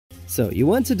So, you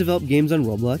want to develop games on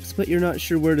Roblox, but you're not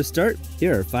sure where to start?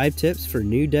 Here are 5 tips for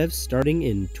new devs starting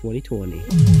in 2020.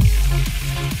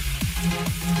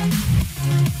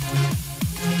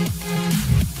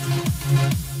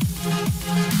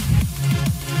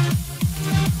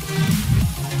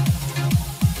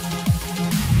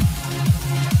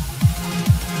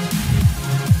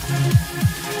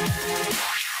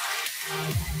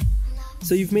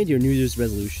 So you've made your New Year's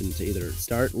resolution to either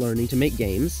start learning to make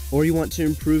games, or you want to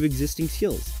improve existing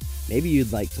skills. Maybe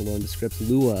you'd like to learn to script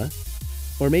Lua,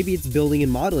 or maybe it's building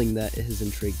and modeling that has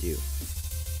intrigued you.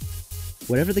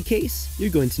 Whatever the case, you're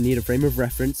going to need a frame of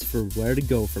reference for where to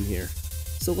go from here.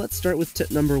 So let's start with tip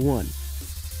number 1.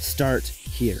 Start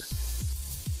here.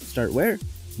 Start where?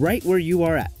 Right where you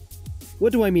are at.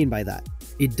 What do I mean by that?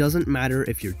 It doesn't matter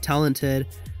if you're talented,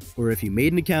 or if you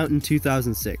made an account in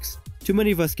 2006. Too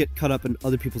many of us get caught up in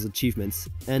other people's achievements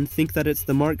and think that it's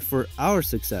the mark for our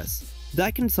success.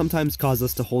 That can sometimes cause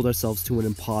us to hold ourselves to an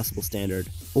impossible standard,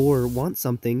 or want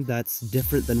something that's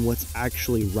different than what's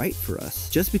actually right for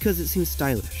us, just because it seems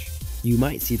stylish. You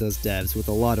might see those devs with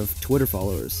a lot of Twitter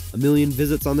followers, 1 million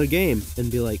visits on their game,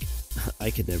 and be like, I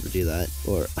could never do that,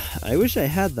 or I wish I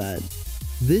had that.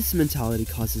 This mentality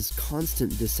causes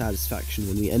constant dissatisfaction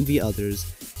when we envy others,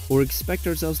 or expect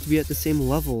ourselves to be at the same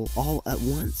level all at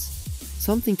once.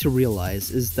 Something to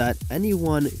realize is that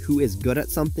anyone who is good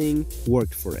at something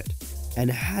worked for it,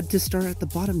 and had to start at the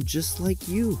bottom just like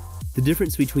you. The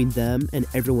difference between them and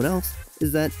everyone else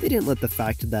is that they didn't let the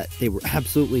fact that they were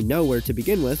absolutely nowhere to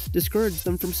begin with discourage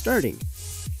them from starting.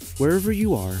 Wherever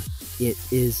you are, it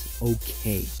is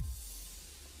okay.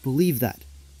 Believe that.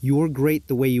 You're great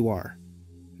the way you are.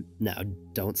 Now,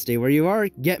 don't stay where you are,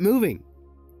 get moving!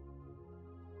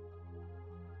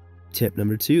 Tip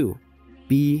number 2.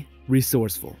 Be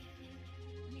resourceful.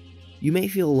 You may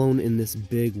feel alone in this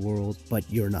big world, but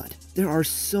you're not. There are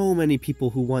so many people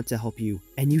who want to help you,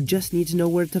 and you just need to know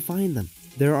where to find them.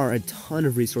 There are a ton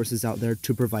of resources out there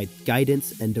to provide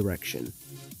guidance and direction.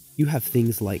 You have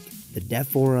things like the dev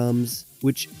forums,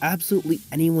 which absolutely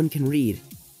anyone can read.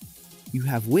 You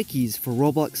have wikis for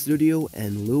Roblox Studio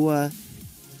and Lua.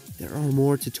 There are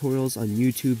more tutorials on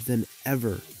YouTube than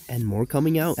ever, and more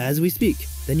coming out as we speak.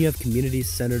 Then you have communities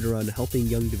centered around helping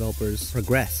young developers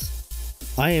progress.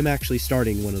 I am actually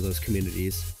starting one of those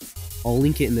communities. I'll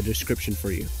link it in the description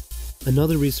for you.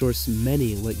 Another resource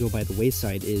many let go by the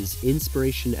wayside is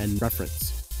inspiration and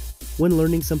reference. When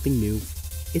learning something new,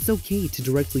 it's okay to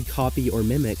directly copy or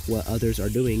mimic what others are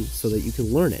doing so that you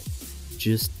can learn it.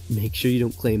 Just make sure you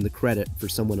don't claim the credit for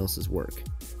someone else's work.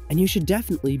 And you should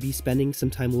definitely be spending some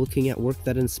time looking at work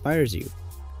that inspires you.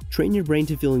 Train your brain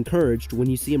to feel encouraged when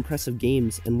you see impressive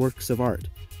games and works of art,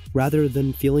 rather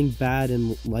than feeling bad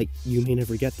and like you may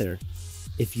never get there.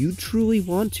 If you truly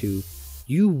want to,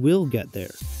 you will get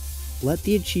there. Let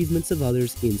the achievements of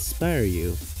others inspire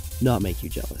you, not make you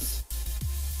jealous.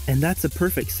 And that's a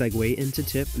perfect segue into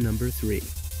tip number 3.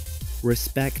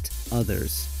 Respect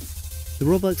others. The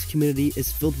Roblox community is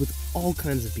filled with all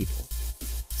kinds of people.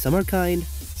 Some are kind,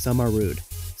 some are rude.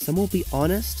 Some will be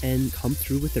honest and come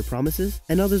through with their promises,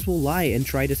 and others will lie and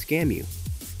try to scam you.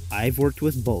 I've worked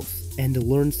with both, and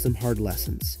learned some hard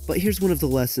lessons. But here's one of the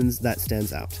lessons that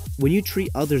stands out. When you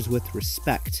treat others with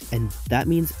respect, and that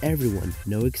means everyone,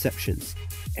 no exceptions,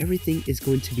 everything is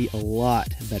going to be a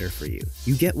lot better for you.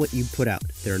 You get what you put out.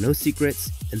 There are no secrets,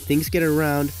 and things get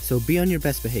around, so be on your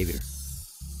best behavior.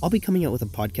 I'll be coming out with a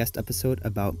podcast episode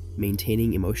about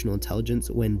maintaining emotional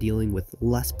intelligence when dealing with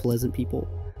less pleasant people.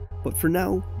 But for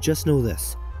now, just know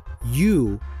this.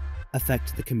 You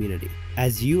affect the community.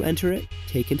 As you enter it,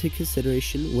 take into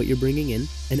consideration what you're bringing in,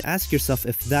 and ask yourself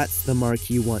if that's the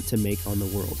mark you want to make on the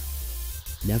world.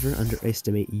 Never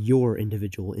underestimate your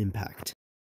individual impact.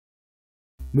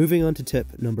 Moving on to tip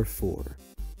number 4.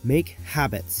 Make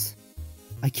habits.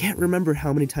 I can't remember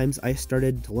how many times I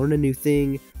started to learn a new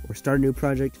thing or start a new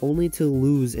project only to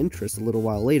lose interest a little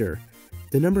while later.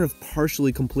 The number of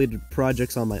partially completed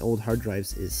projects on my old hard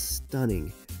drives is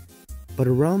stunning. But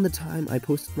around the time I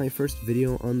posted my first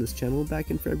video on this channel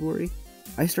back in February,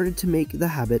 I started to make the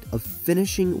habit of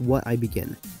finishing what I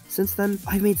begin. Since then,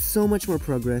 I've made so much more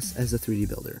progress as a 3D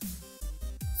builder.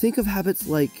 Think of habits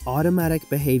like automatic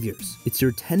behaviors. It's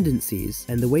your tendencies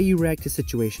and the way you react to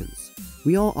situations.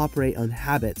 We all operate on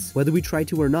habits, whether we try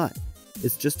to or not.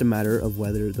 It's just a matter of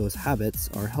whether those habits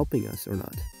are helping us or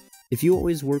not. If you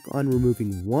always work on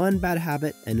removing one bad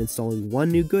habit and installing one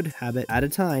new good habit at a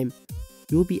time,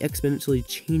 you will be exponentially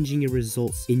changing your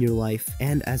results in your life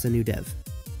and as a new dev.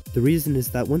 The reason is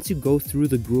that once you go through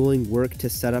the grueling work to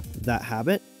set up that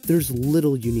habit, there's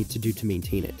little you need to do to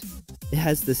maintain it. It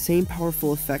has the same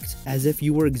powerful effect as if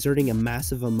you were exerting a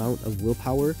massive amount of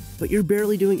willpower, but you're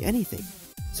barely doing anything.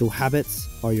 So habits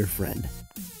are your friend.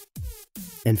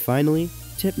 And finally,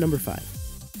 tip number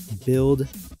 5, build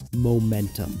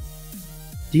momentum.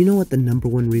 Do you know what the number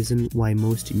one reason why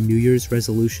most New Year's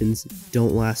resolutions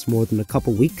don't last more than a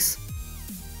couple weeks?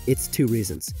 It's 2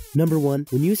 reasons. Number 1,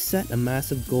 when you set a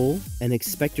massive goal and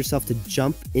expect yourself to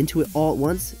jump into it all at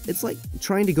once, it's like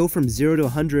trying to go from 0 to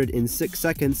 100 in 6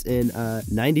 seconds in a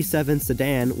 97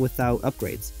 sedan without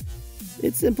upgrades.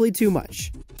 It's simply too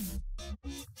much.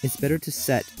 It's better to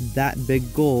set that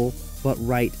big goal, but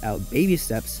write out baby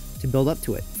steps to build up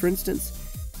to it. For instance,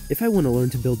 if I want to learn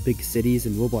to build big cities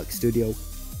in Roblox Studio,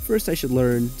 first I should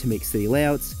learn to make city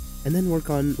layouts, and then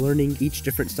work on learning each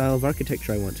different style of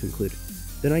architecture I want to include.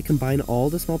 Then I combine all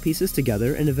the small pieces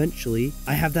together, and eventually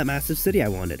I have that massive city I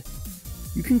wanted.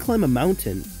 You can climb a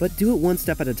mountain, but do it one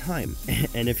step at a time.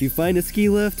 And if you find a ski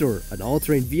lift or an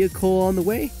all-terrain vehicle on the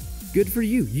way, good for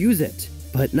you, use it.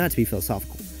 But not to be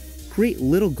philosophical. Create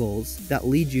little goals that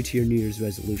lead you to your New Year's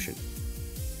resolution.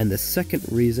 And the second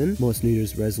reason most New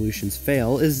Year's resolutions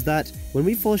fail is that when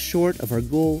we fall short of our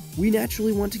goal, we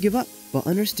naturally want to give up. But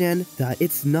understand that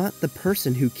it's not the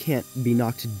person who can't be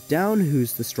knocked down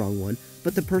who's the strong one,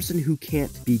 but the person who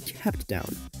can't be kept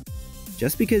down.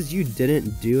 Just because you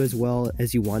didn't do as well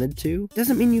as you wanted to,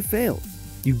 doesn't mean you failed.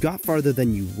 You got farther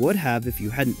than you would have if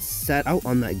you hadn't set out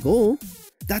on that goal.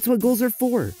 That's what goals are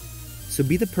for. So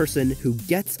be the person who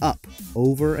gets up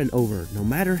over and over, no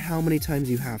matter how many times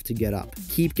you have to get up.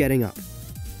 Keep getting up.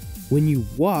 When you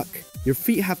walk, your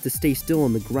feet have to stay still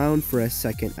on the ground for a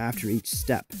second after each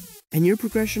step, and your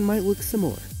progression might look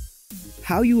similar.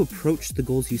 How you approach the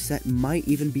goals you set might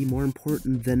even be more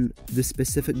important than the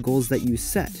specific goals that you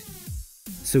set.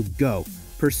 So go,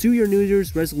 pursue your New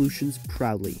Year's resolutions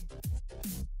proudly.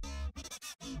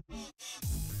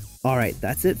 Alright,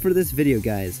 that's it for this video,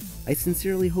 guys. I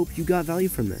sincerely hope you got value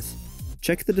from this.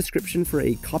 Check the description for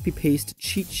a copy-paste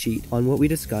cheat sheet on what we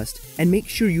discussed, and make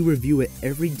sure you review it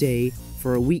every day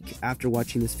for a week after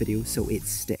watching this video so it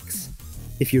sticks.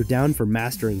 If you're down for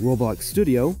mastering Roblox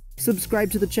Studio, subscribe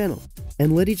to the channel,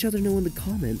 and let each other know in the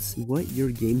comments what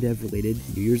your game dev related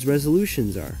New Year's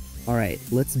resolutions are. Alright,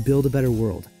 let's build a better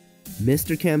world.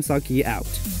 Mr. Kamsaki out.